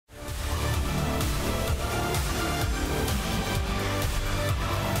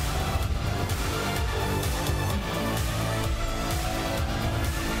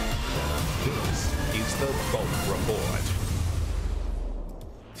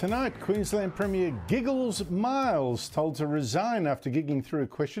Tonight, Queensland Premier Giggles Miles told to resign after giggling through a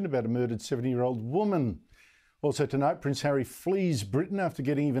question about a murdered 70-year-old woman. Also tonight, Prince Harry flees Britain after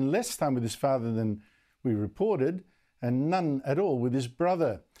getting even less time with his father than we reported, and none at all with his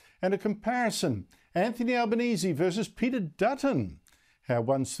brother. And a comparison, Anthony Albanese versus Peter Dutton. How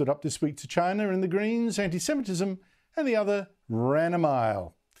one stood up this week to China and the Greens, anti-Semitism, and the other ran a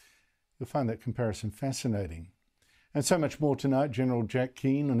mile. You'll find that comparison fascinating. And so much more tonight. General Jack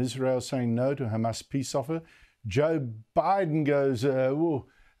Keane on Israel saying no to Hamas peace offer. Joe Biden goes,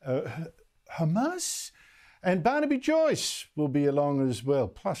 Hamas? And Barnaby Joyce will be along as well,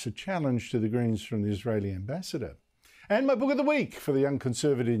 plus a challenge to the Greens from the Israeli ambassador. And my book of the week for the young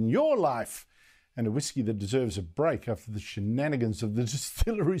conservative in your life, and a whiskey that deserves a break after the shenanigans of the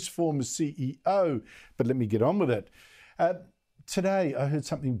distillery's former CEO. But let me get on with it. Today I heard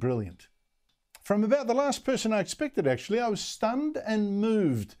something brilliant. From about the last person I expected, actually. I was stunned and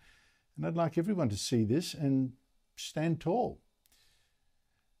moved. And I'd like everyone to see this and stand tall.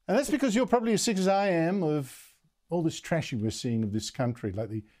 And that's because you're probably as sick as I am of all this trashing we're seeing of this country, like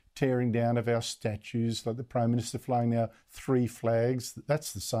the tearing down of our statues, like the Prime Minister flying now 3 flags.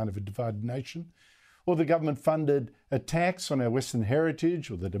 That's the sign of a divided nation. Or the government-funded attacks on our Western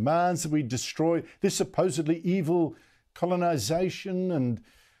heritage, or the demands that we destroy this supposedly evil colonisation, and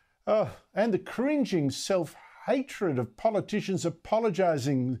the cringing self-hatred of politicians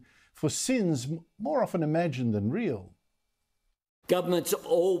apologising for sins more often imagined than real. Governments of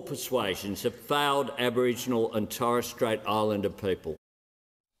all persuasions have failed Aboriginal and Torres Strait Islander people.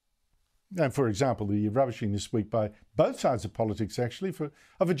 And for example, the rubbishing this week by both sides of politics, actually,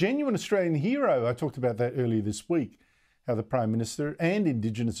 of a genuine Australian hero. I talked about that earlier this week, how the Prime Minister and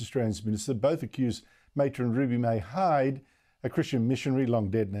Indigenous Australians Minister both accused matron Ruby May Hyde, a Christian missionary,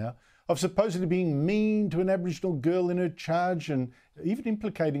 long dead now, of supposedly being mean to an Aboriginal girl in her charge, and even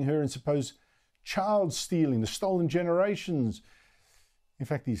implicating her in supposed child stealing, the stolen generations. In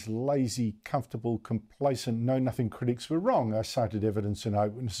fact, these lazy, comfortable, complacent, know-nothing critics were wrong. I cited evidence and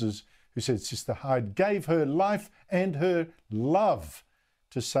eyewitnesses who said Sister Hyde gave her life and her love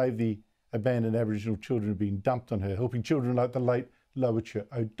to save the abandoned Aboriginal children who had been dumped on her, helping children like the late Lowicha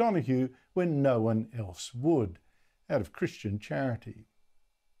O'Donoghue when no one else would, out of Christian charity.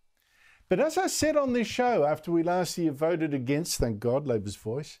 But as I said on this show after we last year voted against, thank God, Labor's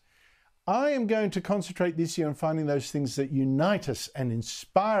voice, I am going to concentrate this year on finding those things that unite us and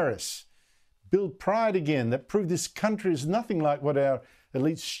inspire us, build pride again, that prove this country is nothing like what our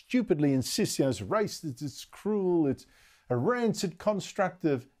elite stupidly insist. It's racist, it's cruel, it's a rancid construct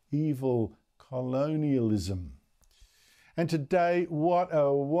of evil colonialism. And today, what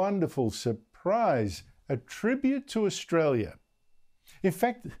a wonderful surprise, a tribute to Australia. In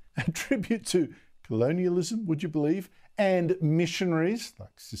fact, a tribute to colonialism, would you believe, and missionaries,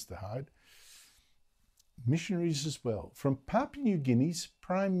 like Sister Hyde, missionaries as well, from Papua New Guinea's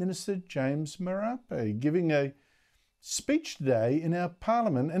Prime Minister James Marape, giving a speech today in our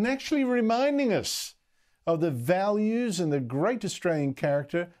Parliament and actually reminding us of the values and the great Australian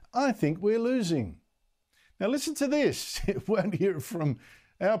character I think we're losing. Now listen to this, you won't hear it from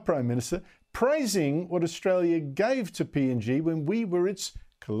our Prime Minister, praising what Australia gave to PNG when we were its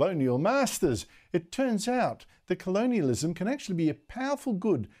colonial masters. It turns out that colonialism can actually be a powerful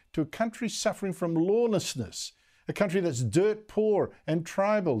good to a country suffering from lawlessness, a country that's dirt poor and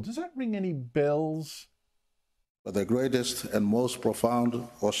tribal. Does that ring any bells? But the greatest and most profound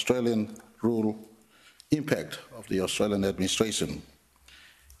Australian rule impact of the Australian administration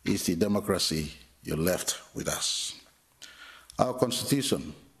is the democracy you left with us. Our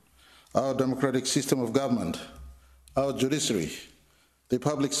constitution, our democratic system of government, our judiciary, the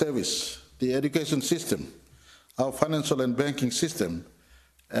public service, the education system, our financial and banking system,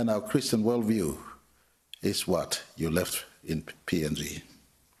 and our Christian worldview is what you left in PNG.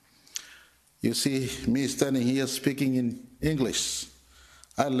 You see me standing here speaking in English.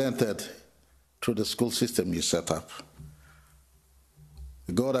 I learned that through the school system you set up.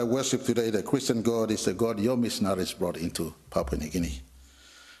 The God I worship today, the Christian God, is the God your missionaries brought into Papua New Guinea.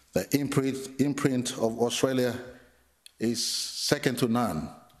 The imprint of Australia is second to none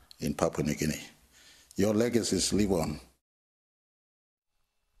in Papua New Guinea. Your legacies live on.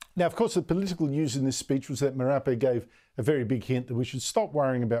 Now, of course, the political news in this speech was that Marape gave a very big hint that we should stop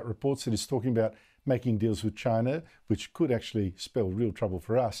worrying about reports that he's talking about making deals with China, which could actually spell real trouble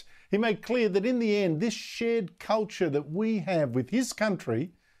for us. He made clear that in the end, this shared culture that we have with his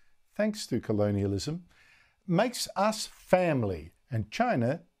country, thanks to colonialism, makes us family, and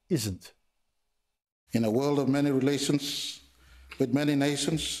China isn't. In a world of many relations with many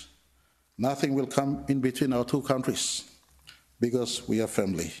nations, nothing will come in between our two countries. because we are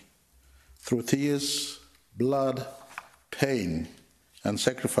family. Through tears, blood, pain, and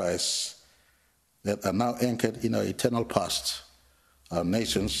sacrifice that are now anchored in our eternal past, our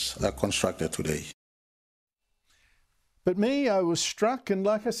nations are constructed today. But me, I was struck and,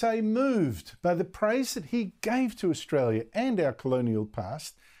 like I say, moved by the praise that he gave to Australia and our colonial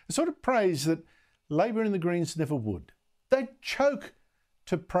past, a sort of praise that Labor and the Greens never would. They'd choke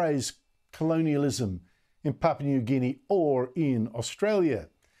to praise colonialism in Papua New Guinea or in Australia,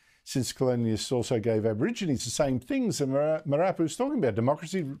 since colonialists also gave Aborigines the same things that Marape was talking about: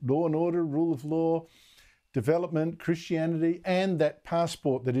 democracy, law and order, rule of law, development, Christianity, and that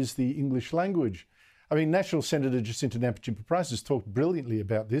passport that is the English language. I mean, National Senator Jacinta Nampijinpa-Price has talked brilliantly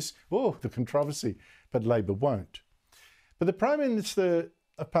about this. Oh, the controversy, but Labor won't. But the Prime Minister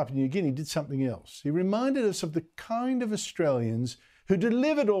of Papua New Guinea did something else. He reminded us of the kind of Australians who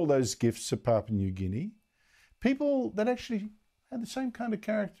delivered all those gifts to Papua New Guinea, people that actually had the same kind of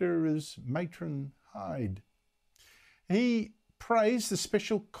character as Matron Hyde. He praised the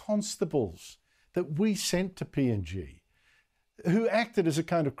special constables that we sent to PNG, who acted as a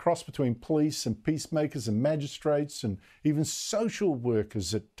kind of cross between police and peacemakers and magistrates and even social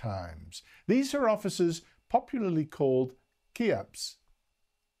workers at times. These are officers popularly called Kiaps.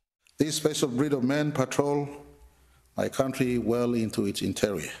 This special breed of men patrol my country well into its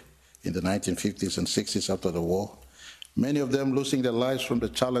interior in the 1950s and 60s after the war, many of them losing their lives from the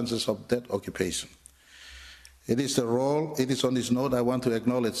challenges of that occupation. It is on this note I want to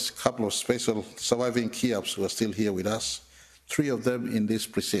acknowledge a couple of special surviving Kiaps who are still here with us, 3 of them in this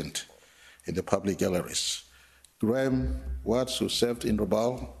precinct, in the public galleries. Graham Watts, who served in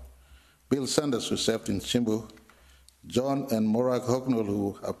Rabaul, Bill Sanders, who served in Chimbu, John and Morag Hognall,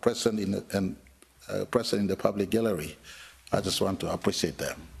 who are present in the public gallery. I just want to appreciate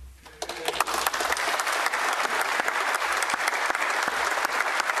them.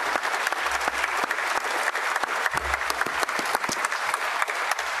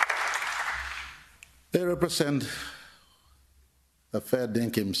 They represent the fair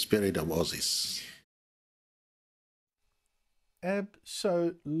dinkum spirit of Aussies.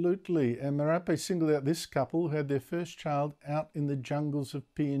 Absolutely. And Marape singled out this couple who had their first child out in the jungles of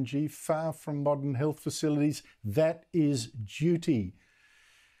PNG, far from modern health facilities. That is duty.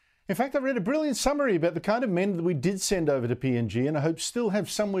 In fact, I read a brilliant summary about the kind of men that we did send over to PNG, and I hope still have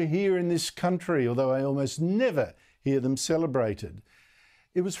somewhere here in this country, although I almost never hear them celebrated.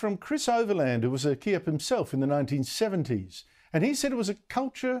 It was from Chris Overland, who was a Kiap himself in the 1970s. And he said it was a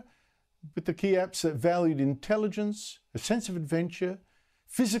culture with the Kiaps that valued intelligence, a sense of adventure,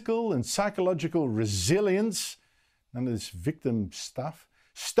 physical and psychological resilience, none of this victim stuff,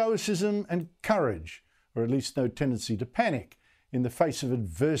 stoicism and courage, or at least no tendency to panic in the face of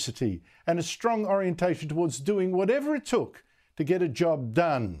adversity, and a strong orientation towards doing whatever it took to get a job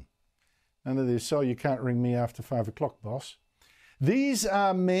done. None of this, oh, you can't ring me after 5 o'clock, boss. These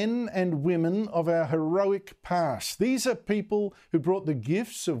are men and women of our heroic past. These are people who brought the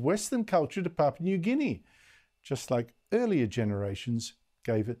gifts of Western culture to Papua New Guinea, just like earlier generations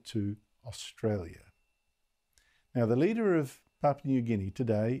gave it to Australia. Now, the leader of Papua New Guinea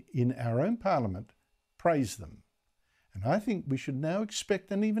today in our own parliament praised them. And I think we should now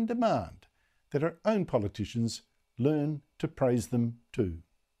expect and even demand that our own politicians learn to praise them too.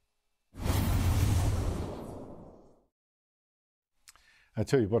 I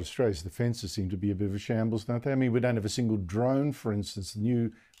tell you what, Australia's defences seem to be a bit of a shambles, don't they? I mean, we don't have a single drone, for instance, the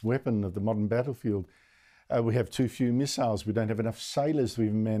new weapon of the modern battlefield. We have too few missiles. We don't have enough sailors to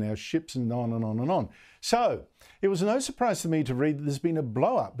even man our ships, and on and on and on. So it was no surprise to me to read that there's been a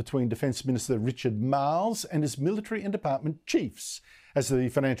blow-up between Defence Minister Richard Miles and his military and department chiefs. As the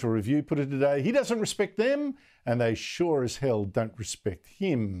Financial Review put it today, he doesn't respect them, and they sure as hell don't respect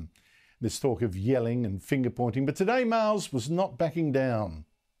him. There's talk of yelling and finger-pointing, but today Miles was not backing down.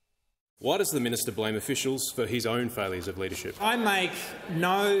 Why does the Minister blame officials for his own failures of leadership? I make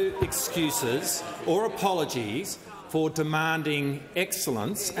no excuses or apologies for demanding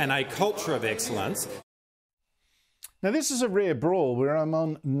excellence and a culture of excellence. Now, this is a rare brawl where I'm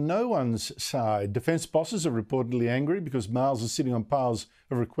on no one's side. Defence bosses are reportedly angry because Miles is sitting on piles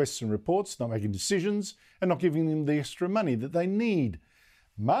of requests and reports, not making decisions, and not giving them the extra money that they need.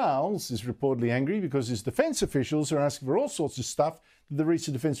 Miles is reportedly angry because his defence officials are asking for all sorts of stuff that the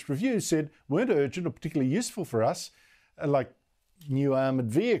recent Defence Review said weren't urgent or particularly useful for us, like new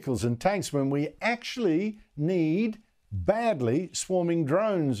armoured vehicles and tanks, when we actually need badly swarming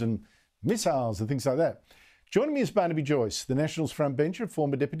drones and missiles and things like that. Joining me is Barnaby Joyce, the Nationals frontbencher,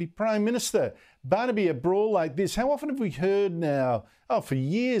 former Deputy Prime Minister. Barnaby, a brawl like this, how often have we heard now? Oh, for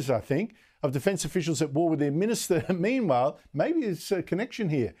years, I think, of defence officials at war with their minister. Meanwhile, maybe there's a connection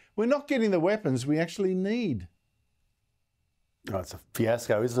here. We're not getting the weapons we actually need. Oh, it's a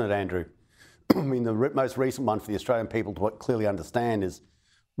fiasco, isn't it, Andrew? I mean, the most recent one for the Australian people to clearly understand is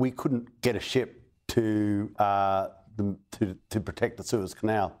we couldn't get a ship to protect the Suez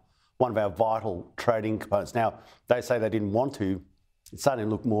Canal, one of our vital trading components. Now, they say they didn't want to. It's starting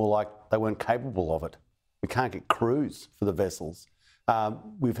to look more like they weren't capable of it. We can't get crews for the vessels. There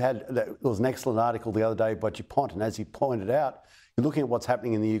was an excellent article the other day by Dupont, and as he pointed out, you're looking at what's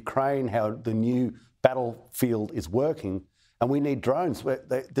happening in the Ukraine, how the new battlefield is working, and we need drones.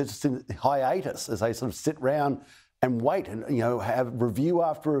 They're just in hiatus as they sort of sit round and wait and, have review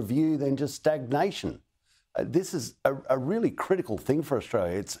after review, then just stagnation. This is a really critical thing for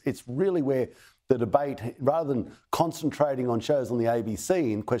Australia. It's really where the debate, rather than concentrating on shows on the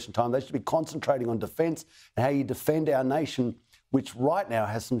ABC in Question Time, they should be concentrating on defence and how you defend our nation, which right now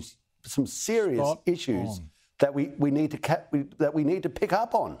has some serious issues that we need to pick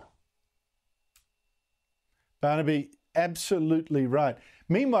up on. Barnaby, absolutely right.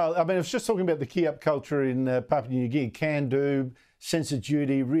 Meanwhile, I was just talking about the key-up culture in Papua New Guinea, can-do, sense of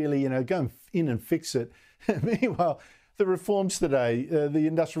duty, really, go in and fix it. Meanwhile, the reforms today, the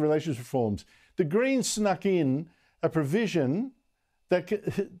industrial relations reforms, the Greens snuck in a provision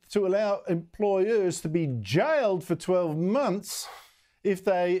to allow employers to be jailed for 12 months if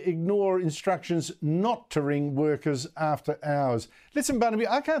they ignore instructions not to ring workers after hours. Listen, Barnaby,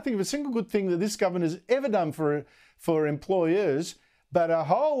 I can't think of a single good thing that this government has ever done for employers, but a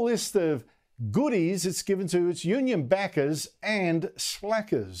whole list of goodies it's given to its union backers and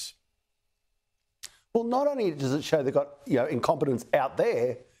slackers. Well, not only does it show they've got incompetence out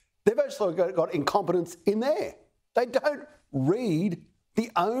there, they've also got incompetence in there. They don't read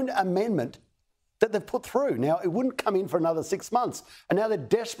the own amendment that they've put through. Now, it wouldn't come in for another 6 months. And now they're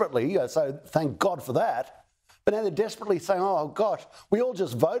desperately, so thank God for that, but now they're desperately saying, oh, gosh, we all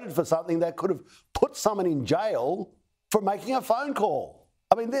just voted for something that could have put someone in jail for making a phone call.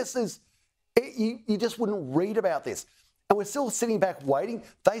 I mean, this is, you just wouldn't read about this. And we're still sitting back waiting.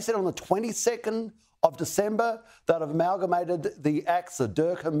 They said on the 22nd of December that have amalgamated the acts, the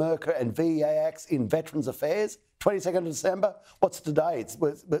Durka, Merker and VEA acts in Veterans Affairs. 22nd of December. What's today?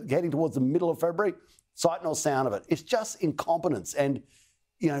 We're heading towards the middle of February. Sight nor sound of it. It's just incompetence. And,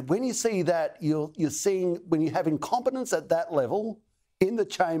 when you see that, you're seeing, when you have incompetence at that level in the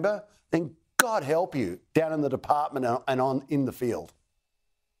chamber, then God help you down in the department and in the field.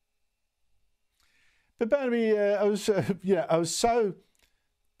 But Barnaby, I was so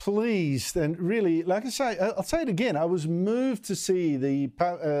pleased and really, like I say, I'll say it again, I was moved to see the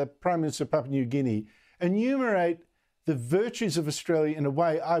Prime Minister of Papua New Guinea enumerate the virtues of Australia in a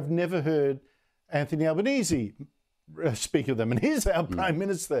way I've never heard Anthony Albanese speak of them, and he's our Prime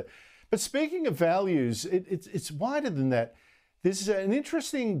Minister. But speaking of values, it's wider than that. There's an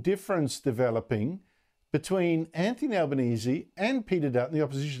interesting difference developing between Anthony Albanese and Peter Dutton, the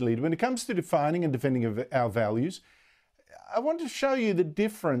opposition leader, when it comes to defining and defending our values. I want to show you the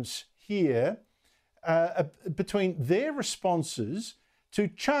difference here between their responses to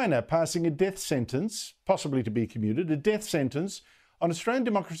China passing a death sentence, possibly to be commuted, a death sentence on Australian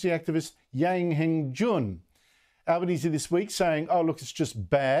democracy activist Yang Hengjun. Albanese this week saying, oh, look, it's just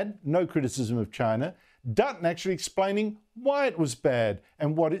bad, no criticism of China. Dutton actually explaining why it was bad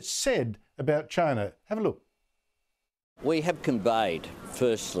and what it said about China. Have a look. We have conveyed,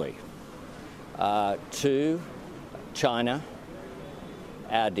 firstly, to China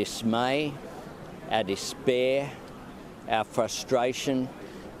our dismay, our despair, our frustration,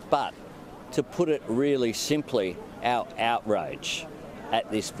 but to put it really simply, our outrage at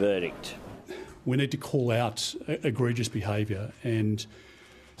this verdict. We need to call out egregious behaviour, and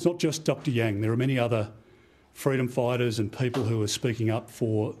it's not just Dr. Yang. There are many other freedom fighters and people who are speaking up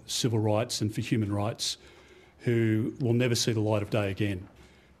for civil rights and for human rights who will never see the light of day again.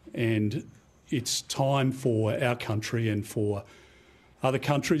 And it's time for our country and for other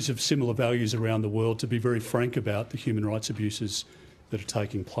countries of similar values around the world to be very frank about the human rights abuses that are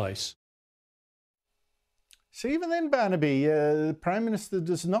taking place. So even then, Barnaby, the Prime Minister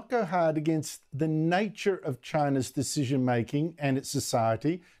does not go hard against the nature of China's decision-making and its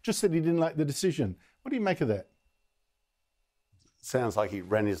society, just that he didn't like the decision. What do you make of that? Sounds like he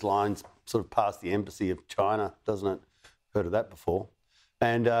ran his lines sort of past the embassy of China, doesn't it? Heard of that before.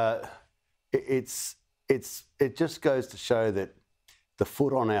 And it just goes to show that the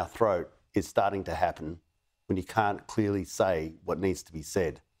foot on our throat is starting to happen when you can't clearly say what needs to be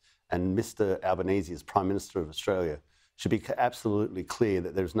said. And Mr Albanese, as Prime Minister of Australia, should be absolutely clear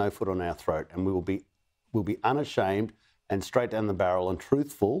that there's no foot on our throat, and we'll be unashamed and straight down the barrel and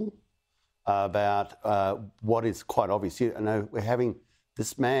truthful about what is quite obvious. You know, we're having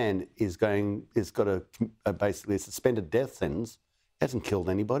this man is got basically a suspended death sentence. He hasn't killed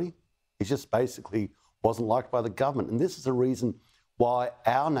anybody. He just basically wasn't liked by the government, and this is a reason why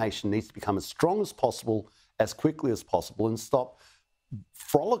our nation needs to become as strong as possible, as quickly as possible, and stop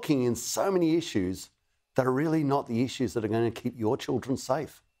frolicking in so many issues that are really not the issues that are going to keep your children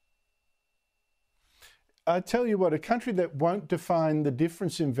safe. I tell you what, a country that won't define the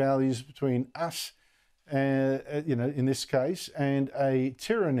difference in values between us, you know, in this case, and a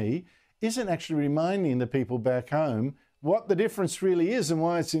tyranny isn't actually reminding the people back home what the difference really is and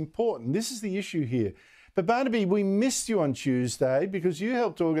why it's important. This is the issue here. But Barnaby, we missed you on Tuesday because you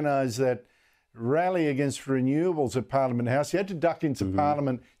helped organise that rally against renewables at Parliament House. You had to duck into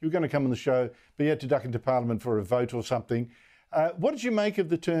Parliament. You were going to come on the show, but you had to duck into Parliament for a vote or something. What did you make of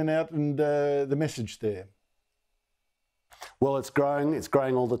the turnout and the message there? Well, it's growing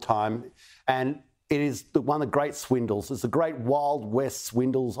all the time. And it is one of the great swindles. It's the great Wild West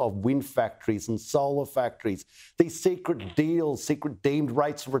swindles of wind factories and solar factories. These secret deals, secret deemed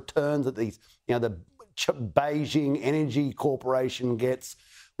rates of return that these, you know, the Beijing Energy Corporation gets,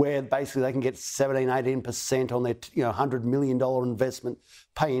 where basically they can get 17-18% on their $100 million investment,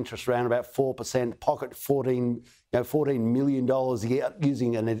 pay interest around about 4%, pocket $14 million a year,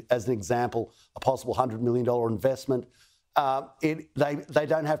 using as an example a possible $100 million investment. They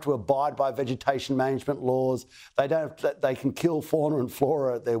don't have to abide by vegetation management laws. They can kill fauna and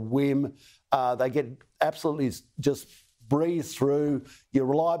flora at their whim. They get absolutely just breeze through. Your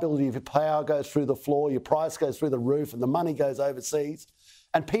reliability of your power goes through the floor, your price goes through the roof, and the money goes overseas.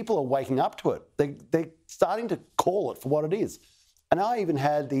 And people are waking up to it. They're starting to call it for what it is. And I even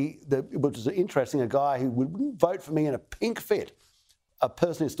had which is interesting, a guy who would vote for me in a pink fit, a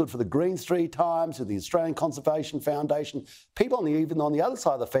person who stood for the Greens 3 times, with the Australian Conservation Foundation. People even on the other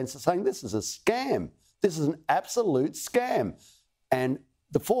side of the fence are saying this is a scam. This is an absolute scam. And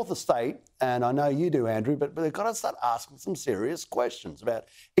the Fourth Estate, and I know you do, Andrew, but they've got to start asking some serious questions about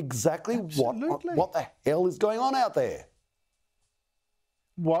exactly what the hell is going on out there.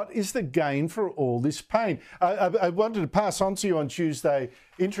 What is the gain for all this pain? I wanted to pass on to you on Tuesday.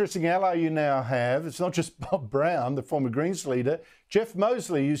 Interesting ally you now have. It's not just Bob Brown, the former Greens leader. Jeff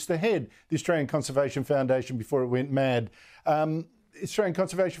Mosley used to head the Australian Conservation Foundation before it went mad. Australian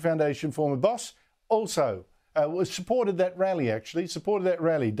Conservation Foundation former boss also supported that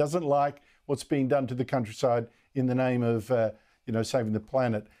rally, doesn't like what's being done to the countryside in the name of saving the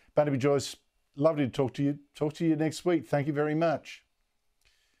planet. Barnaby Joyce, lovely to talk to you. Talk to you next week. Thank you very much.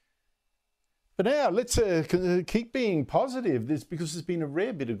 But now let's keep being positive, because there's been a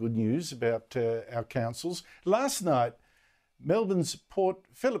rare bit of good news about our councils. Last night, Melbourne's Port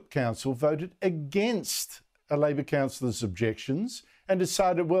Phillip Council voted against a Labor councillor's objections and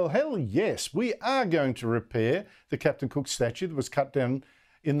decided, well, hell yes, we are going to repair the Captain Cook statue that was cut down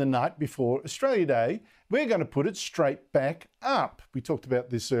in the night before Australia Day. We're going to put it straight back up. We talked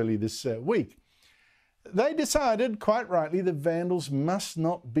about this earlier this week. They decided, quite rightly, the vandals must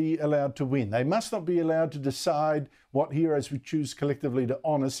not be allowed to win. They must not be allowed to decide what heroes we choose collectively to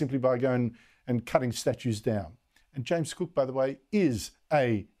honour simply by going and cutting statues down. And James Cook, by the way, is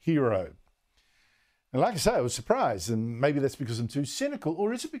a hero. And like I say, I was surprised, and maybe that's because I'm too cynical,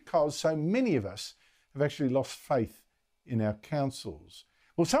 or is it because so many of us have actually lost faith in our councils?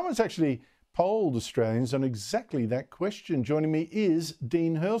 Well, someone's actually polled Australians on exactly that question. Joining me is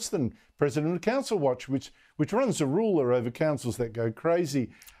Dean Hurlston, President of Council Watch, which runs a ruler over councils that go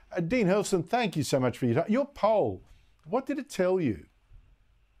crazy. Dean Hurlston, thank you so much for your time. Your poll, what did it tell you?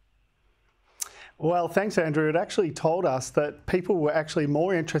 Well, thanks, Andrew. It actually told us that people were actually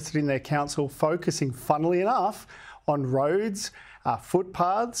more interested in their council focusing, funnily enough, on roads,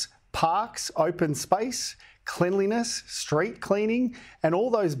 footpaths, parks, open space, cleanliness, street cleaning, and all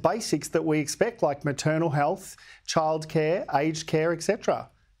those basics that we expect, like maternal health, childcare, aged care, etc.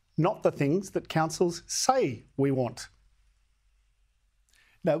 Not the things that councils say we want.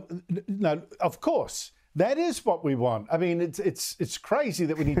 No, of course. That is what we want. I mean, it's crazy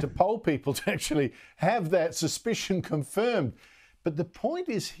that we need to poll people to actually have that suspicion confirmed. But the point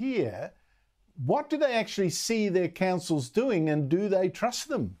is here, what do they actually see their councils doing, and do they trust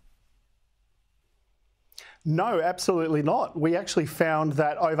them? No, absolutely not. We actually found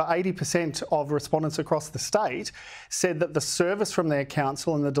that over 80% of respondents across the state said that the service from their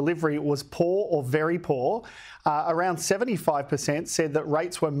council and the delivery was poor or very poor. Around 75% said that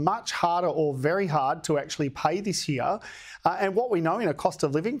rates were much harder or very hard to actually pay this year. And what we know in a cost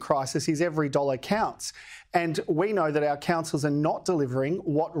of living crisis is every dollar counts. And we know that our councils are not delivering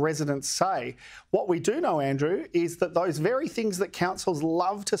what residents say. What we do know, Andrew, is that those very things that councils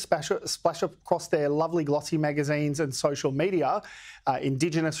love to splash across their lovely glossy magazines and social media,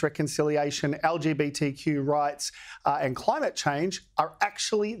 Indigenous reconciliation, LGBTQ rights and climate change, are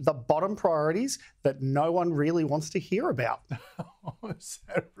actually the bottom priorities that no one really wants to hear about. Oh, is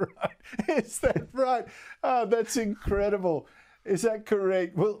that right? Is that right? Oh, that's incredible. Is that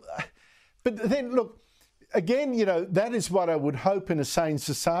correct? Well, but then, look, again, you know, that is what I would hope in a sane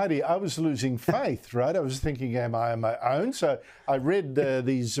society. I was losing faith, right? I was thinking, am I on my own? So I read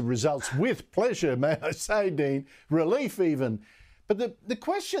these results with pleasure, may I say, Dean. Relief even. But the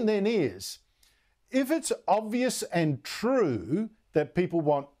question then is, if it's obvious and true that people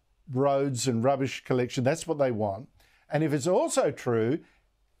want roads and rubbish collection, that's what they want. And if it's also true,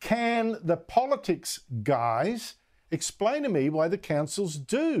 can the politics guys explain to me why the councils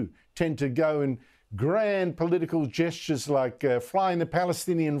do tend to go in grand political gestures like flying the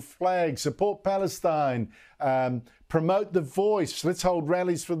Palestinian flag, support Palestine, promote the voice, let's hold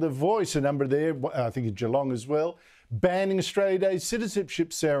rallies for the voice, a number there, I think in Geelong as well, banning Australia Day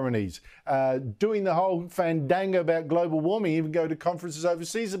citizenship ceremonies, doing the whole fandango about global warming, even go to conferences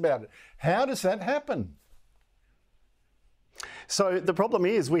overseas about it. How does that happen? So the problem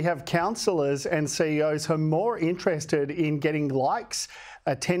is we have councillors and CEOs who are more interested in getting likes,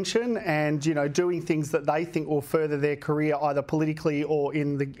 attention and, you know, doing things that they think will further their career either politically or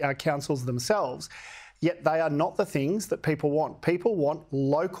in the councils themselves. Yet they are not the things that people want. People want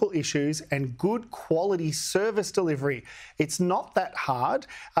local issues and good quality service delivery. It's not that hard.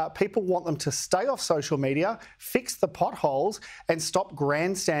 People want them to stay off social media, fix the potholes and stop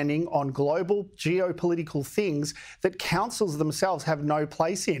grandstanding on global geopolitical things that councils themselves have no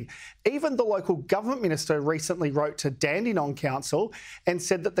place in. Even the local government minister recently wrote to Dandenong Council and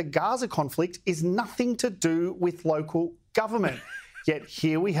said that the Gaza conflict is nothing to do with local government. Yet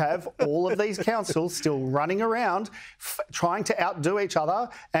here we have all of these councils still running around trying to outdo each other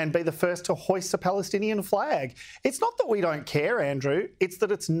and be the first to hoist a Palestinian flag. It's not that we don't care, Andrew. It's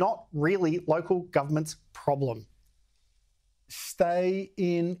that it's not really local government's problem. Stay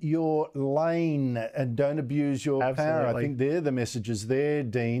in your lane and don't abuse your power. I think they're the messages there,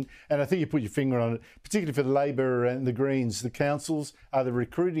 Dean. And I think you put your finger on it, particularly for the Labor and the Greens. The councils are the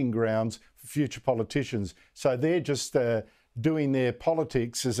recruiting grounds for future politicians. So they're just doing their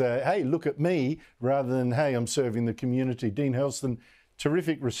politics as a, hey, look at me, rather than, hey, I'm serving the community. Dean Hurlston,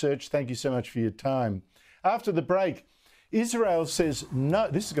 terrific research. Thank you so much for your time. After the break, Israel says no.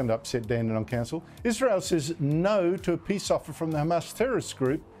 This is going to upset Dandenong Council. Israel says no to a peace offer from the Hamas terrorist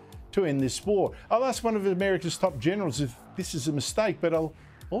group to end this war. I'll ask one of America's top generals if this is a mistake, but I'll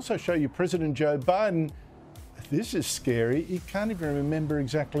also show you President Joe Biden. This is scary. He can't even remember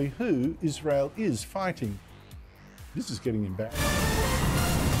exactly who Israel is fighting. This is getting embarrassing.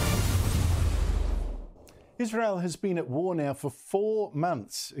 Israel has been at war now for 4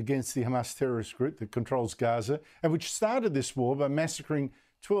 months against the Hamas terrorist group that controls Gaza and which started this war by massacring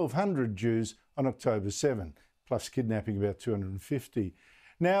 1,200 Jews on October 7, plus kidnapping about 250.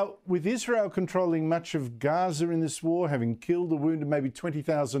 Now, with Israel controlling much of Gaza in this war, having killed or wounded maybe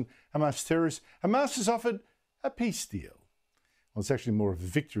 20,000 Hamas terrorists, Hamas has offered a peace deal. Well, it's actually more of a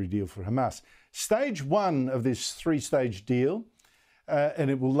victory deal for Hamas. Stage one of this three-stage deal, and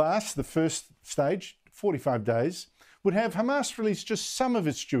it will last, the first stage, 45 days, would have Hamas release just some of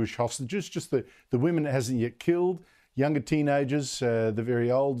its Jewish hostages, just the women it hasn't yet killed, younger teenagers, the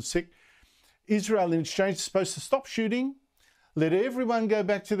very old, sick. Israel, in exchange, is supposed to stop shooting, let everyone go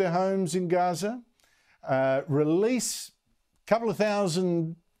back to their homes in Gaza, release a couple of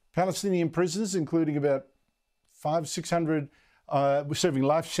thousand Palestinian prisoners, including about 500-600 serving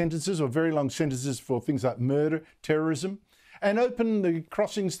life sentences or very long sentences for things like murder, terrorism, and open the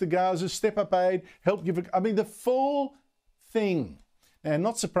crossings to Gaza, step up aid, help give the full thing. And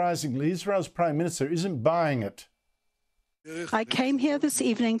not surprisingly, Israel's Prime Minister isn't buying it. I came here this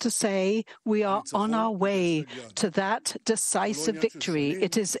evening to say we are on our way to that decisive victory.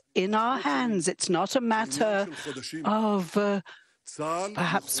 It is in our hands. It's not a matter of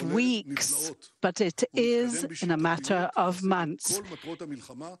perhaps weeks but it is in a matter of months.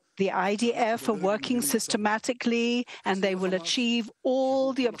 The IDF are working systematically, and they will achieve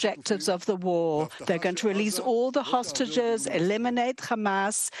all the objectives of the war. They're going to release all the hostages, eliminate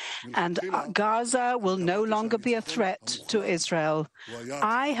Hamas, and Gaza will no longer be a threat to Israel.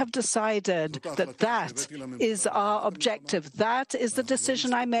 I have decided that that is our objective. That is the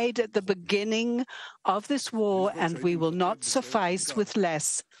decision I made at the beginning of this war, and we will not suffice with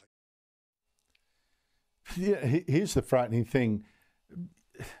less. Yeah, here's the frightening thing.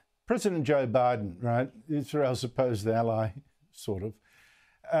 President Joe Biden, right, Israel's supposed ally, sort of,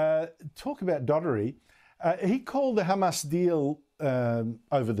 talk about doddery. He called the Hamas deal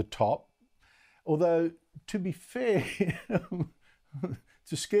over the top, although, to be fair,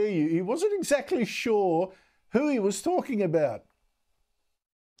 to scare you, he wasn't exactly sure who he was talking about.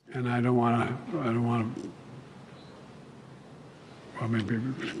 And I don't want to, well, maybe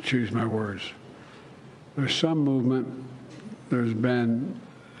choose my words. There's some movement. There's been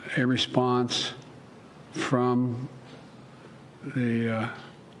a response from there's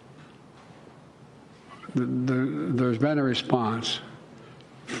been a response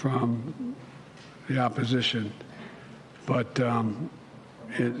from the opposition, but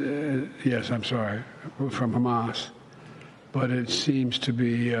yes, I'm sorry, from Hamas, but it seems to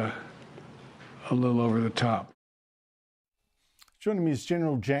be a little over the top. Joining me is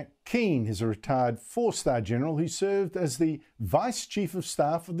General Jack Keane. He's a retired four-star general who served as the Vice Chief of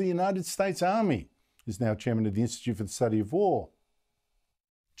Staff of the United States Army. He's now chairman of the Institute for the Study of War.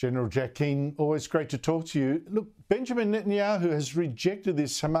 General Jack Keane, always great to talk to you. Look, Benjamin Netanyahu has rejected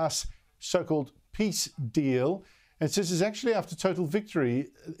this Hamas so-called peace deal and says it's actually after total victory.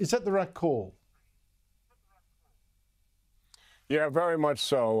 Is that the right call? Yeah, very much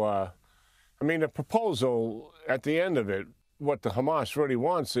so. I mean, the proposal at the end of it, what the Hamas really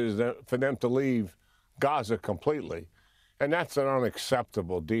wants is that for them to leave Gaza completely. And that's an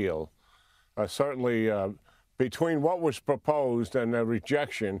unacceptable deal. Certainly, between what was proposed and the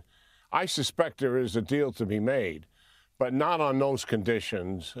rejection, I suspect there is a deal to be made, but not on those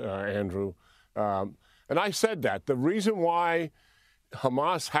conditions, Andrew. And I said that. The reason why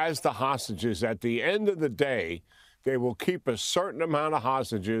Hamas has the hostages, at the end of the day, they will keep a certain amount of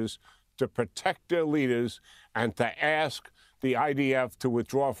hostages to protect their leaders and to ask the IDF to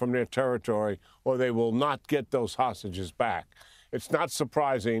withdraw from their territory, or they will not get those hostages back. It's not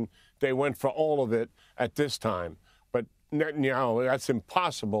surprising they went for all of it at this time. But Netanyahu, that's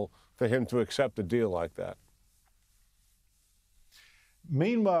impossible for him to accept a deal like that.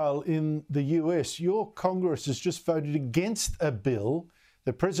 Meanwhile, in the US, your Congress has just voted against a bill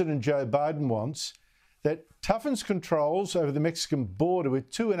that President Joe Biden wants that toughens controls over the Mexican border, with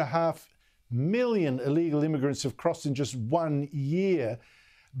 2.5 million illegal immigrants have crossed in just 1 year.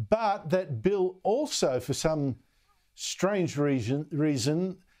 But that bill also, for some strange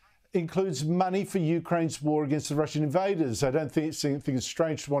reason, includes money for Ukraine's war against the Russian invaders. I don't think it's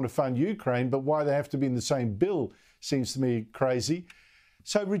strange to want to fund Ukraine, but why they have to be in the same bill seems to me crazy.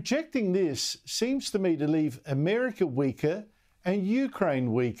 So rejecting this seems to me to leave America weaker and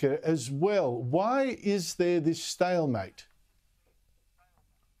Ukraine weaker as well. Why is there this stalemate?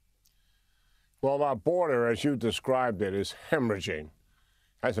 Well, our border, as you described it, is hemorrhaging.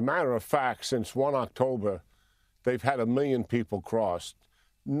 As a matter of fact, since 1 October, they've had 1 million people crossed.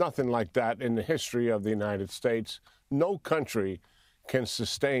 Nothing like that in the history of the United States. No country can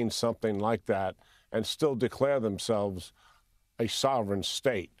sustain something like that and still declare themselves a sovereign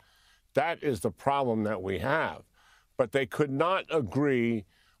state. That is the problem that we have. But they could not agree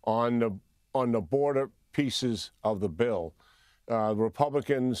on the border pieces of the bill.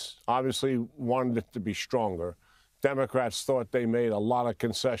 Republicans obviously wanted it to be stronger. Democrats thought they made a lot of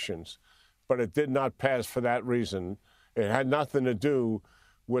concessions, but it did not pass for that reason. It had nothing to do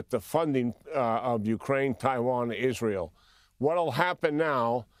with the funding of Ukraine, Taiwan, Israel. What will happen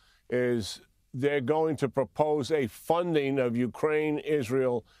now is they're going to propose a funding of Ukraine,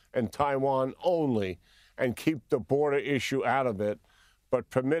 Israel, and Taiwan only, and keep the border issue out of it, but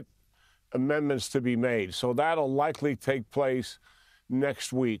permit amendments to be made. So that'll likely take place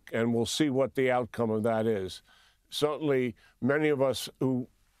next week, and we'll see what the outcome of that is. Certainly, many of us who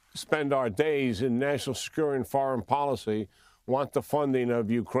spend our days in national security and foreign policy want the funding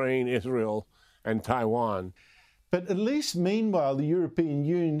of Ukraine, Israel, and Taiwan. But at least meanwhile, the European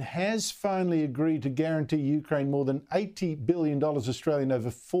Union has finally agreed to guarantee Ukraine more than $80 billion Australian over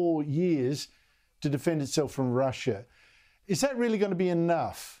 4 years to defend itself from Russia. Is that really going to be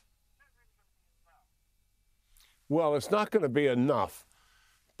enough? Well, it's not going to be enough,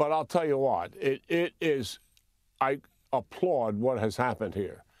 but I'll tell you what, it is, I applaud what has happened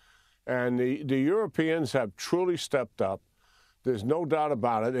here. And the Europeans have truly stepped up. There's no doubt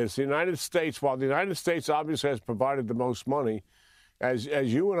about it. It's the United States, while the United States obviously has provided the most money, as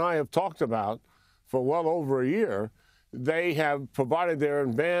you and I have talked about for well over a year, they have provided their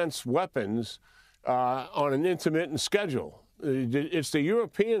advanced weapons on an intermittent schedule. It's the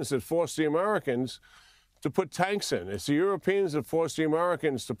Europeans that forced the Americans to put tanks in. It's the Europeans that forced the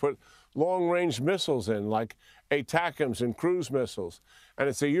Americans to put long-range missiles in, like ATACMS and cruise missiles. And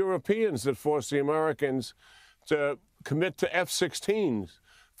it's the Europeans that forced the Americans to commit to F-16s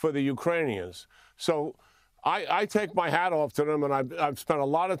for the Ukrainians. So I take my hat off to them, and I've spent a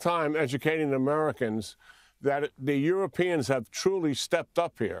lot of time educating Americans that the Europeans have truly stepped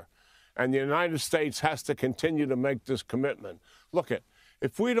up here, and the United States has to continue to make this commitment. Look,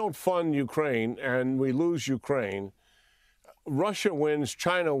 if we don't fund Ukraine and we lose Ukraine, Russia wins,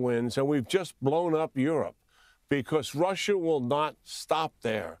 China wins, and we've just blown up Europe because Russia will not stop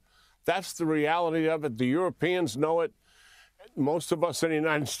there. That's the reality of it. The Europeans know it. Most of us in the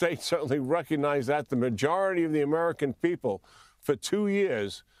United States certainly recognize that. The majority of the American people for 2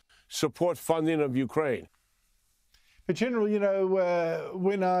 years support funding of Ukraine. But General, you know,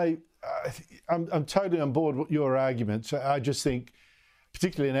 when I'm totally on board with your arguments. I just think,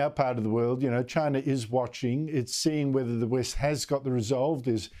 particularly in our part of the world, you know, China is watching. It's seeing whether the West has got the resolve.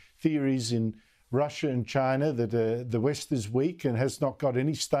 There's theories in Russia and China that the West is weak and has not got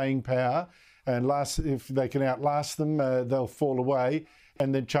any staying power. And if they can outlast them, they'll fall away.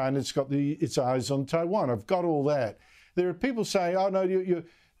 And then China's got its eyes on Taiwan. I've got all that. There are people saying, oh, no,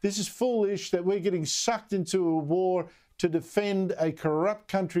 this is foolish that we're getting sucked into a war to defend a corrupt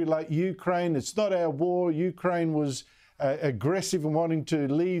country like Ukraine. It's not our war. Ukraine was aggressive and wanting to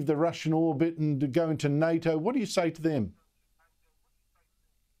leave the Russian orbit and to go into NATO. What do you say to them?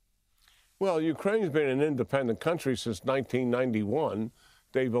 Well, Ukraine's been an independent country since 1991.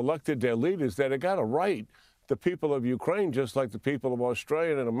 They've elected their leaders. They've got a right, the people of Ukraine, just like the people of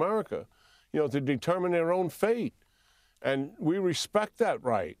Australia and America, you know, to determine their own fate. And we respect that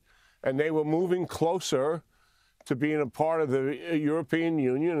right. And they were moving closer to being a part of the European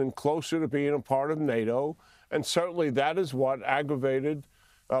Union and closer to being a part of NATO. And certainly that is what aggravated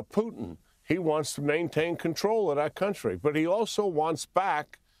Putin. He wants to maintain control of that country. But he also wants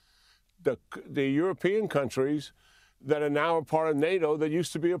back the European countries that are now a part of NATO that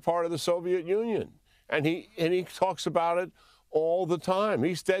used to be a part of the Soviet Union. And he talks about it all the time.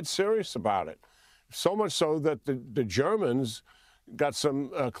 He's dead serious about it. So much so that the Germans got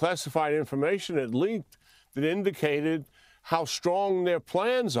some classified information that leaked that indicated how strong their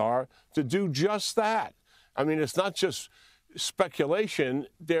plans are to do just that. I mean, it's not just speculation.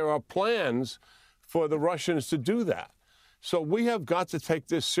 There are plans for the Russians to do that. So we have got to take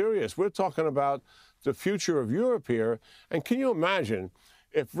this serious. We're talking about the future of Europe here. And can you imagine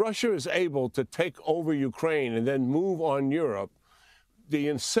if Russia is able to take over Ukraine and then move on Europe, the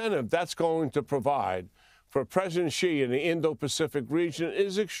incentive that's going to provide for President Xi in the Indo-Pacific region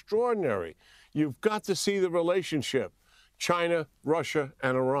is extraordinary. You've got to see the relationship, China, Russia,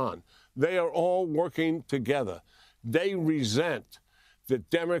 and Iran. They are all working together. They resent the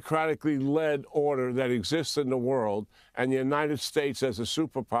democratically led order that exists in the world and the United States as a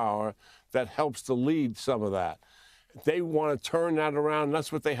superpower that helps to lead some of that. They want to turn that around.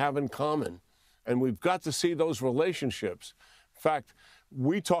 That's what they have in common. And we've got to see those relationships. In fact,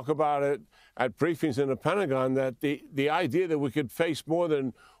 we talk about it at briefings in the Pentagon that the idea that we could face more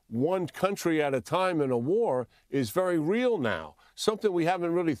than one country at a time in a war is very real now, something we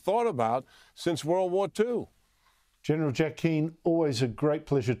haven't really thought about since World War II. General Jack Keane, always a great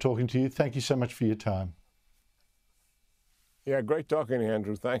pleasure talking to you. Thank you so much for your time. Yeah, great talking to you,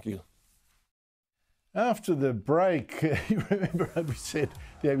 Andrew. Thank you. After the break, you remember we said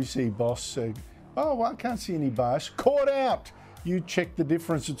the ABC boss said, oh, well, I can't see any bias. Caught out. You check the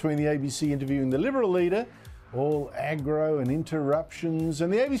difference between the ABC interviewing the Liberal leader, all aggro and interruptions,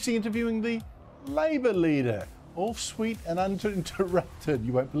 and the ABC interviewing the Labor leader, all sweet and uninterrupted.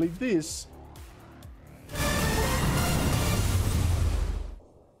 You won't believe this.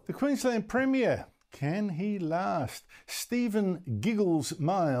 The Queensland Premier, can he last? Steven Giggles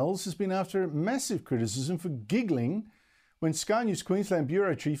Miles has been after massive criticism for giggling when Sky News Queensland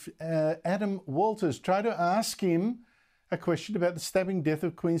Bureau Chief Adam Walters tried to ask him a question about the stabbing death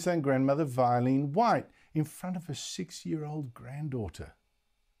of Queensland grandmother Vilene White in front of her 6-year-old granddaughter.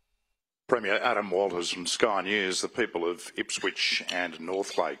 Premier Adam Walters from Sky News. The people of Ipswich and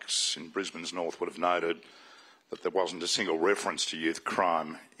North Lakes in Brisbane's north would have noted that there wasn't a single reference to youth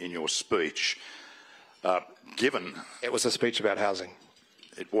crime in your speech. Given... It was a speech about housing.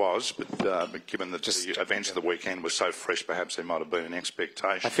 it was, but given that the events of the weekend were so fresh, perhaps there might have been an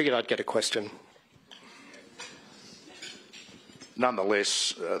expectation. I figured I'd get a question.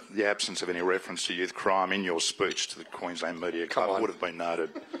 Nonetheless, the absence of any reference to youth crime in your speech to the Queensland Media Club would have been noted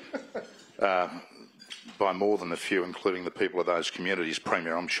by more than a few, including the people of those communities.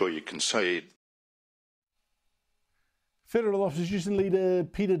 Premier, I'm sure you concede. Federal Opposition Leader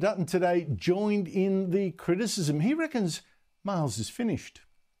Peter Dutton today joined in the criticism. He reckons Miles is finished.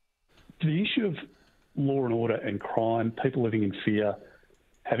 The issue of law and order and crime, people living in fear,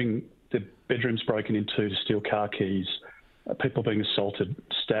 having their bedrooms broken into to steal car keys, people being assaulted,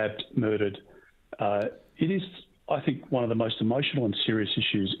 stabbed, murdered, it is, I think, one of the most emotional and serious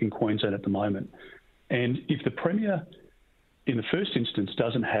issues in Queensland at the moment. And if the Premier, in the first instance,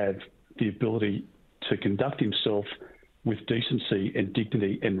 doesn't have the ability to conduct himself with decency and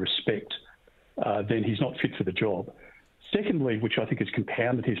dignity and respect, then he's not fit for the job. Secondly, which I think has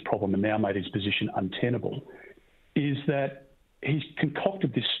compounded his problem and now made his position untenable, is that he's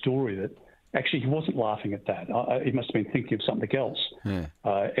concocted this story that actually he wasn't laughing at that. He must have been thinking of something else. Yeah.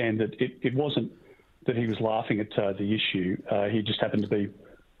 And that it wasn't that he was laughing at the issue. He just happened to be,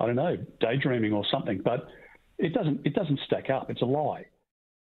 I don't know, daydreaming or something. But it doesn't stack up. It's a lie.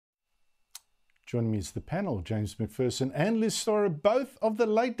 Joining me is the panel, James McPherson and Liz Storer, both of the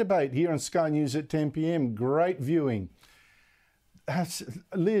late debate here on Sky News at 10 p.m. Great viewing.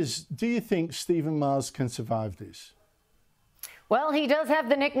 Liz, do you think Steven Miles can survive this? Well, he does have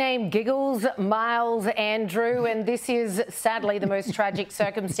the nickname Giggles Miles Andrew, and this is sadly the most tragic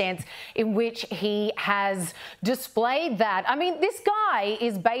circumstance in which he has displayed that. I mean, this guy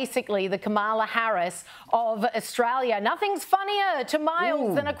is basically the Kamala Harris of Australia. Nothing's funnier to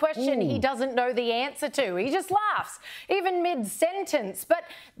Miles than a question he doesn't know the answer to. He just laughs, even mid-sentence. But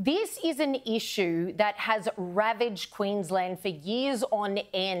this is an issue that has ravaged Queensland for years on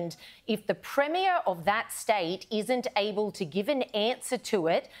end. If the Premier of that state isn't able to give an answer to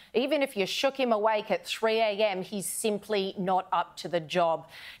it, even if you shook him awake at 3 a.m, he's simply not up to the job.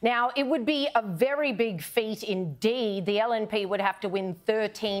 Now, it would be a very big feat indeed. The LNP would have to win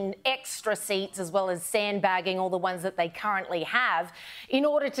 13 extra seats, as well as sandbagging all the ones that they currently have, in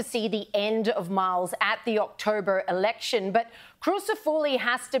order to see the end of Miles at the October election. But Crucifulli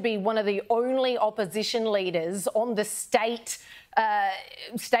has to be one of the only opposition leaders on the state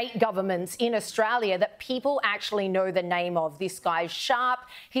governments in Australia that people actually know the name of. This guy's sharp.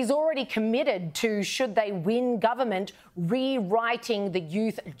 He's already committed to, should they win government, rewriting the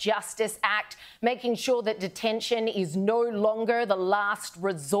Youth Justice Act, making sure that detention is no longer the last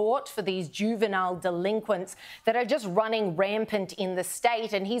resort for these juvenile delinquents that are just running rampant in the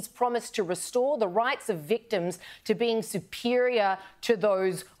state. And he's promised to restore the rights of victims to being superior to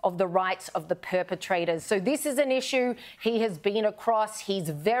those of the rights of the perpetrators. So this is an issue he has been across. He's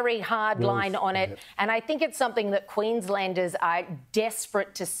very hardline on it. And I think it's something that Queenslanders are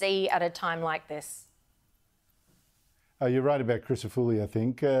desperate to see at a time like this. You're right about Crucifulli, I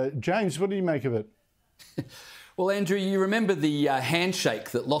think. James, what do you make of it? Well, Andrew, you remember the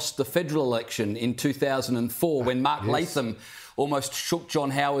handshake that lost the federal election in 2004 when Mark Latham almost shook John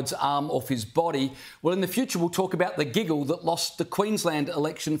Howard's arm off his body. Well, in the future, we'll talk about the giggle that lost the Queensland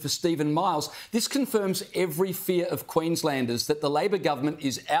election for Steven Miles. This confirms every fear of Queenslanders that the Labor government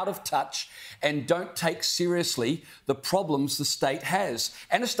is out of touch and don't take seriously the problems the state has.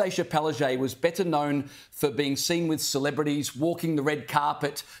 Anastasia Palaszczuk was better known for being seen with celebrities, walking the red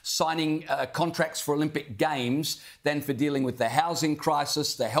carpet, signing contracts for Olympic Games, than for dealing with the housing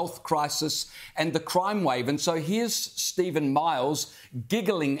crisis, the health crisis and the crime wave. And so here's Steven Miles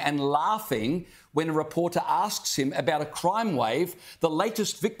giggling and laughing when a reporter asks him about a crime wave, the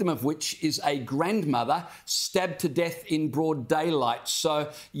latest victim of which is a grandmother stabbed to death in broad daylight.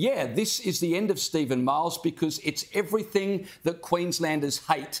 So, yeah, this is the end of Steven Miles because it's everything that Queenslanders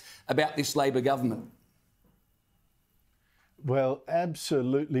hate about this Labor government. Well,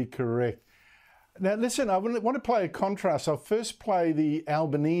 absolutely correct. Now, listen, I want to play a contrast. I'll first play the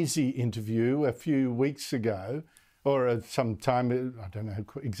Albanese interview a few weeks ago, or some time, I don't know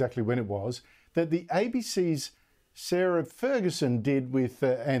exactly when it was, that the ABC's Sarah Ferguson did with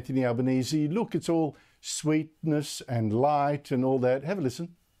Anthony Albanese. Look, it's all sweetness and light and all that. Have a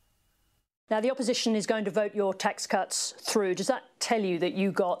listen. Now, the opposition is going to vote your tax cuts through. Does that tell you that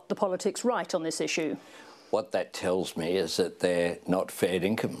you got the politics right on this issue? What that tells me is that they're not fair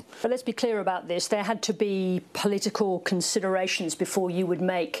income. But let's be clear about this. There had to be political considerations before you would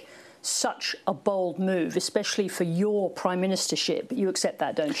make such a bold move, especially for your prime ministership. You accept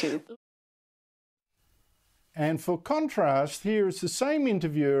that, don't you? And for contrast, here is the same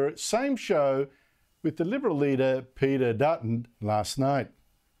interviewer, same show, with the Liberal leader Peter Dutton last night.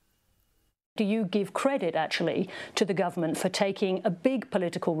 Do you give credit, actually, to the government for taking a big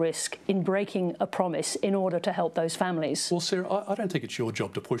political risk in breaking a promise in order to help those families? Well, Sarah, I don't think it's your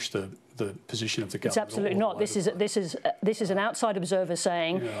job to push the position of the government. It's absolutely not. This is an outside observer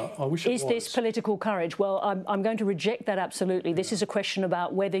saying, is this political courage? Well, I'm going to reject that absolutely. This is a question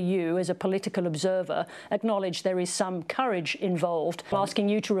about whether you, as a political observer, acknowledge there is some courage involved. I'm asking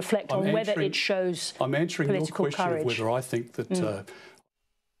you to reflect on whether it shows political courage. I'm answering your question of whether I think that...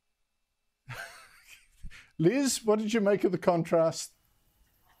 Liz, what did you make of the contrast?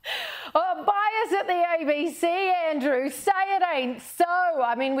 Bias at the ABC, Andrew. Say it ain't so.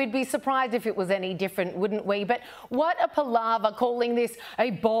 I mean, we'd be surprised if it was any different, wouldn't we? But what a palaver calling this a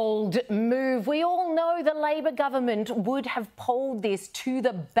bold move. We all know the Labor government would have polled this to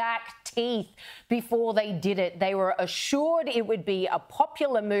the back teeth before they did it. They were assured it would be a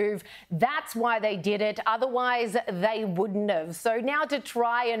popular move. That's why they did it. Otherwise, they wouldn't have. So now to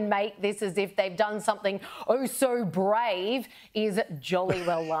try and make this as if they've done something oh so brave is jolly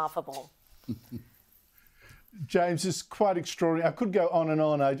well laughable. James, it's quite extraordinary. I could go on and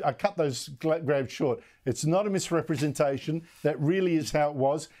on. I cut those grabs short. It's not a misrepresentation. That really is how it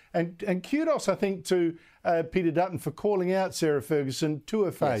was. And kudos, I think, to Peter Dutton for calling out Sarah Ferguson to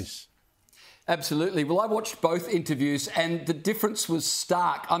her face. Yes. Absolutely. Well, I watched both interviews and the difference was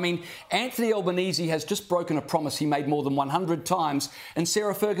stark. I mean, Anthony Albanese has just broken a promise he made more than 100 times, and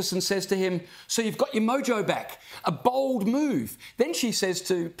Sarah Ferguson says to him, so you've got your mojo back. A bold move. Then she says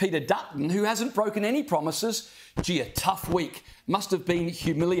to Peter Dutton, who hasn't broken any promises, gee, a tough week. Must have been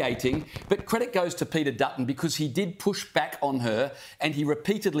humiliating. But credit goes to Peter Dutton because he did push back on her and he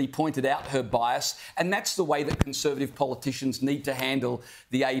repeatedly pointed out her bias. And that's the way that Conservative politicians need to handle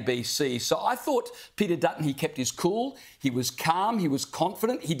the ABC. So I thought Peter Dutton, he kept his cool. He was calm. He was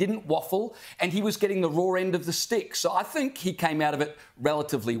confident. He didn't waffle. And he was getting the raw end of the stick. So I think he came out of it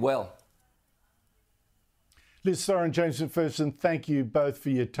relatively well. Liz Soren, James McPherson, thank you both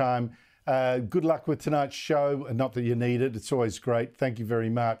for your time. Good luck with tonight's show. Not that you need it. It's always great. Thank you very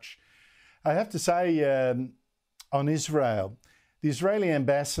much. I have to say, on Israel, the Israeli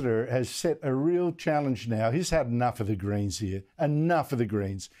ambassador has set a real challenge now. He's had enough of the Greens here. Enough of the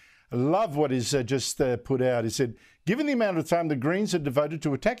Greens. I love what he's just put out. He said, given the amount of time the Greens are devoted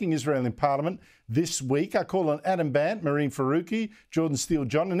to attacking Israel in Parliament this week, I call on Adam Bant, Marine Faruqi, Jordan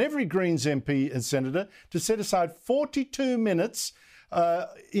Steele-John and every Greens MP and Senator to set aside 42 minutes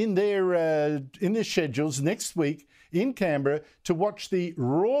in their schedules next week in Canberra to watch the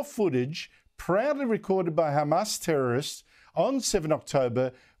raw footage proudly recorded by Hamas terrorists on 7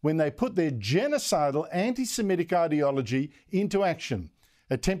 October when they put their genocidal anti-Semitic ideology into action,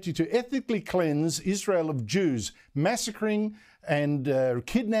 attempting to ethnically cleanse Israel of Jews, massacring and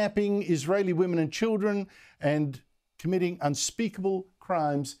kidnapping Israeli women and children and committing unspeakable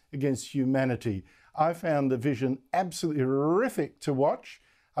crimes against humanity. I found the vision absolutely horrific to watch.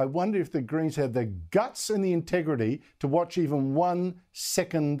 I wonder if the Greens have the guts and the integrity to watch even 1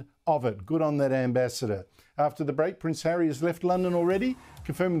 second of it. Good on that ambassador. After the break, Prince Harry has left London already,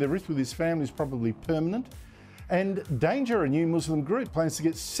 confirming the rift with his family is probably permanent. And Danger, a new Muslim group, plans to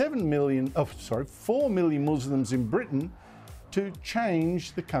get 4 million Muslims in Britain to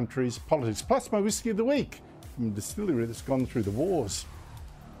change the country's politics. Plus my whiskey of the week from a distillery that's gone through the wars.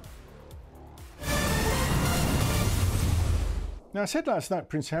 Now, I said last night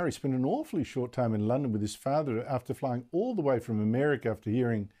Prince Harry spent an awfully short time in London with his father after flying all the way from America after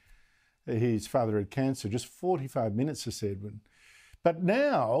hearing his father had cancer. Just 45 minutes, I said. But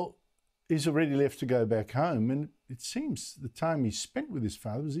now he's already left to go back home, and it seems the time he spent with his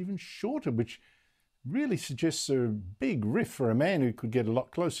father was even shorter, which really suggests a big rift for a man who could get a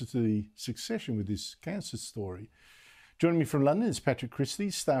lot closer to the succession with his cancer story. Joining me from London is Patrick Christie,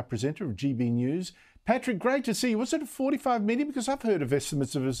 star presenter of GB News. Patrick, great to see you. Was it a 45 minute? Because I've heard of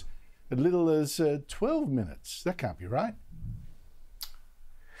estimates of as little as 12 minutes. That can't be right.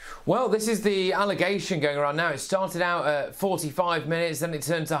 Well, this is the allegation going around now. It started out at 45 minutes, then it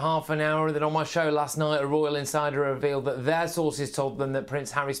turned to half an hour. And then on my show last night, a royal insider revealed that their sources told them that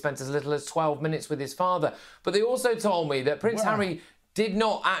Prince Harry spent as little as 12 minutes with his father. But they also told me that Prince Harry did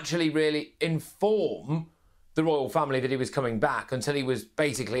not actually really inform the royal family that he was coming back until he was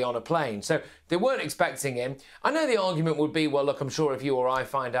basically on a plane. So they weren't expecting him. I know the argument would be, well, look, I'm sure if you or I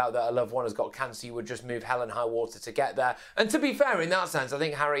find out that a loved one has got cancer, you would just move hell and high water to get there. And to be fair, in that sense, I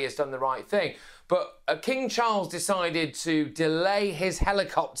think Harry has done the right thing. But King Charles decided to delay his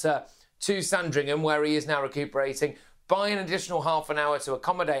helicopter to Sandringham, where he is now recuperating, by an additional half an hour to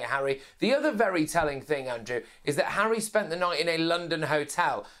accommodate Harry. The other very telling thing, Andrew, is that Harry spent the night in a London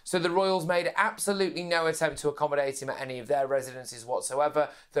hotel. So the royals made absolutely no attempt to accommodate him at any of their residences whatsoever.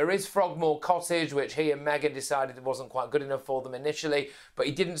 There is Frogmore Cottage, which he and Meghan decided it wasn't quite good enough for them initially, but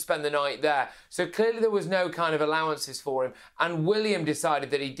he didn't spend the night there. So clearly there was no kind of allowances for him. And William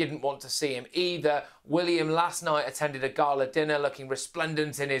decided that he didn't want to see him either. William last night attended a gala dinner looking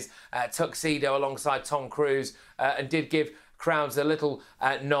resplendent in his tuxedo alongside Tom Cruise and did give crowds a little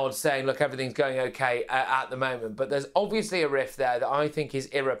nod saying, look, everything's going okay at the moment. But there's obviously a rift there that I think is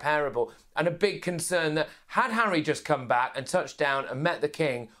irreparable, and a big concern that had Harry just come back and touched down and met the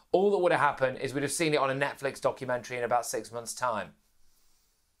King, all that would have happened is we'd have seen it on a Netflix documentary in about 6 months' time.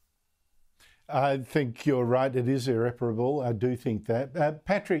 I think you're right. It is irreparable. I do think that.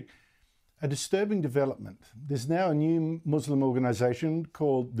 Patrick, a disturbing development. There's now a new Muslim organisation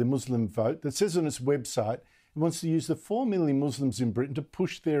called the Muslim Vote that says on its website it wants to use the 4 million Muslims in Britain to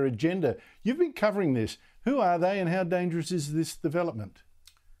push their agenda. You've been covering this. Who are they and how dangerous is this development?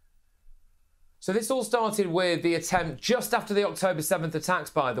 So this all started with the attempt just after the October 7th attacks,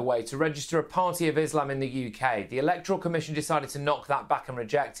 by the way, to register a party of Islam in the UK. The Electoral Commission decided to knock that back and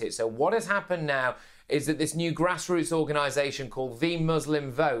reject it. So what has happened now is that this new grassroots organisation called the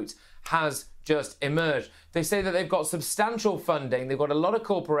Muslim Vote has just emerged. They say that they've got substantial funding. They've got a lot of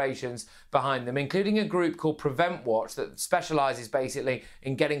corporations behind them, including a group called Prevent Watch that specialises basically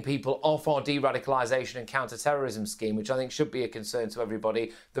in getting people off our de-radicalisation and counter-terrorism scheme, which I think should be a concern to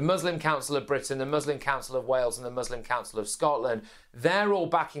everybody. The Muslim Council of Britain, the Muslim Council of Wales and the Muslim Council of Scotland, they're all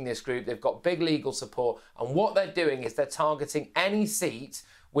backing this group. They've got big legal support. And what they're doing is they're targeting any seat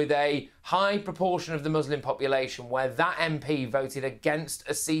with a high proportion of the Muslim population where that MP voted against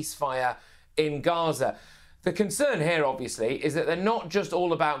a ceasefire in Gaza. The concern here, obviously, is that they're not just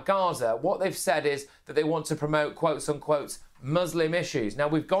all about Gaza. What they've said is that they want to promote, quotes unquote, Muslim issues. Now,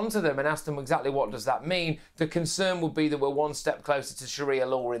 we've gone to them and asked them exactly what does that mean. The concern would be that we're one step closer to Sharia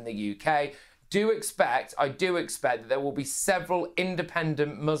law in the UK. I do expect that there will be several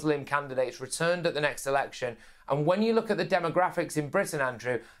independent Muslim candidates returned at the next election. And when you look at the demographics in Britain,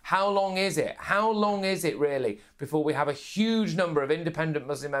 Andrew, how long is it? How long is it really before we have a huge number of independent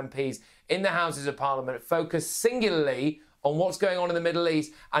Muslim MPs in the Houses of Parliament focused singularly on what's going on in the Middle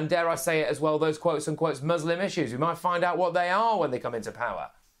East and, dare I say it as well, those quotes unquote Muslim issues? We might find out what they are when they come into power.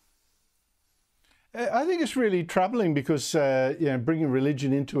 I think it's really troubling because bringing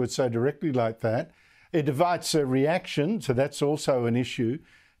religion into it so directly like that, it divides a reaction, so that's also an issue.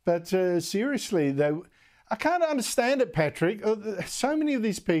 But seriously, I can't understand it, Patrick. So many of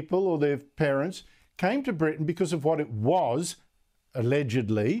these people or their parents came to Britain because of what it was,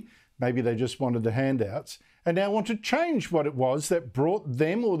 allegedly. Maybe they just wanted the handouts, and now want to change what it was that brought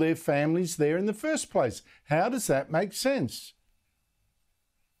them or their families there in the first place. How does that make sense?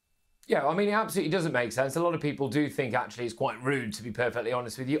 Yeah, I mean, it absolutely doesn't make sense. A lot of people do think, actually, it's quite rude, to be perfectly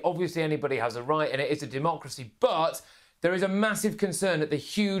honest with you. Obviously, anybody has a right, and it is a democracy, but there is a massive concern at the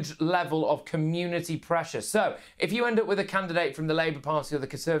huge level of community pressure. So if you end up with a candidate from the Labour Party or the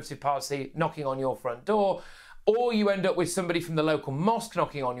Conservative Party knocking on your front door, or you end up with somebody from the local mosque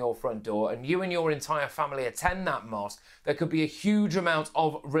knocking on your front door and you and your entire family attend that mosque, there could be a huge amount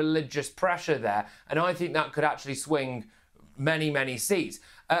of religious pressure there. And I think that could actually swing many, many seats.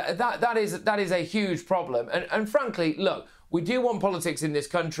 That is a huge problem. And frankly, look, we do want politics in this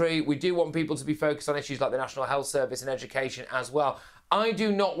country. We do want people to be focused on issues like the National Health Service and education as well. I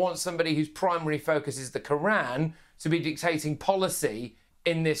do not want somebody whose primary focus is the Quran to be dictating policy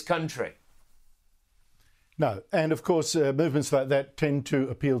in this country. No, and of course, movements like that tend to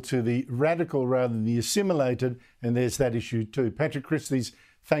appeal to the radical rather than the assimilated, and there's that issue too. Patrick Christys,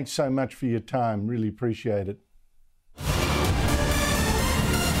 thanks so much for your time. Really appreciate it.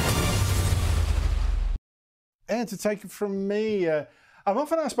 And to take it from me, I'm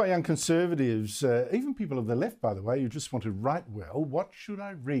often asked by young conservatives, even people of the left, by the way, who just want to write well, what should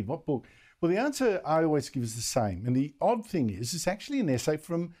I read? What book? Well, the answer I always give is the same. And the odd thing is, it's actually an essay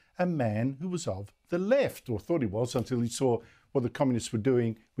from a man who was of the left, or thought he was, until he saw what the communists were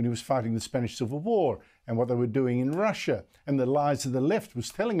doing when he was fighting the Spanish Civil War and what they were doing in Russia and the lies of the left was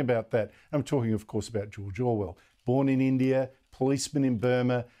telling about that. I'm talking, of course, about George Orwell. Born in India, policeman in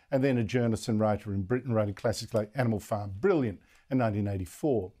Burma, and then a journalist and writer in Britain, writing classics like Animal Farm, brilliant, in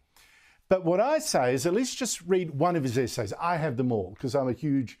 1984. But what I say is at least just read one of his essays. I have them all because I'm a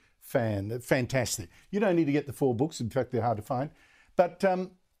huge fan. They're fantastic. You don't need to get the 4 books. In fact, they're hard to find. But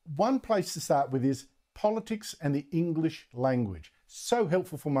one place to start with is Politics and the English Language. So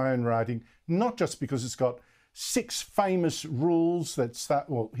helpful for my own writing, not just because it's got 6 famous rules that start,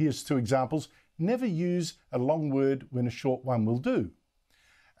 well, here's 2 examples. never use a long word when a short one will do.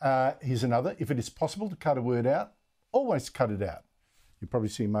 Here's another. If it is possible to cut a word out, always cut it out. You probably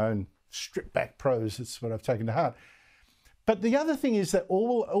see my own stripped back prose. That's what I've taken to heart. But the other thing is that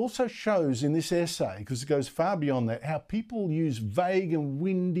also shows in this essay, because it goes far beyond that, how people use vague and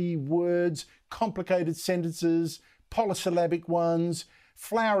windy words, complicated sentences, polysyllabic ones,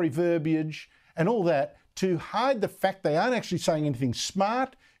 flowery verbiage, and all that to hide the fact they aren't actually saying anything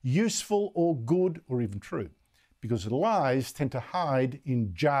smart, useful, or good, or even true. Because lies tend to hide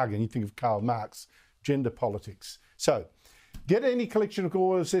in jargon. You think of Karl Marx, gender politics. So, get any collection of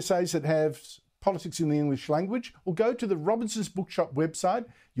all those essays that have politics in the English language, or go to the Robinson's Bookshop website.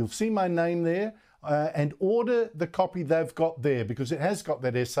 You'll see my name there, and order the copy they've got there, because it has got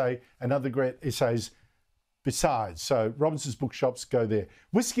that essay and other great essays besides. So Robinson's Bookshops, go there.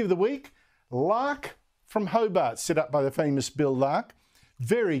 Whiskey of the Week, Lark from Hobart, set up by the famous Bill Lark.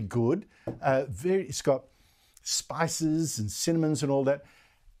 Very good. It's got spices and cinnamons and all that.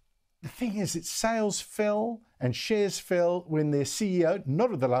 The thing is, its sales fell and shares fell when their CEO,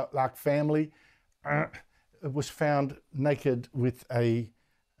 not of the Lark family, was found naked with a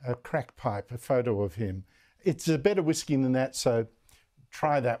crack pipe, a photo of him. It's a better whiskey than that, so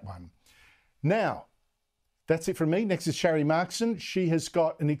try that one. Now, that's it from me. Next is Sharry Markson. She has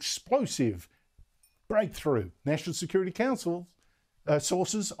got an explosive breakthrough. National Security Council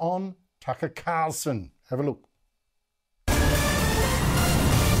sources on Tucker Carlson. Have a look.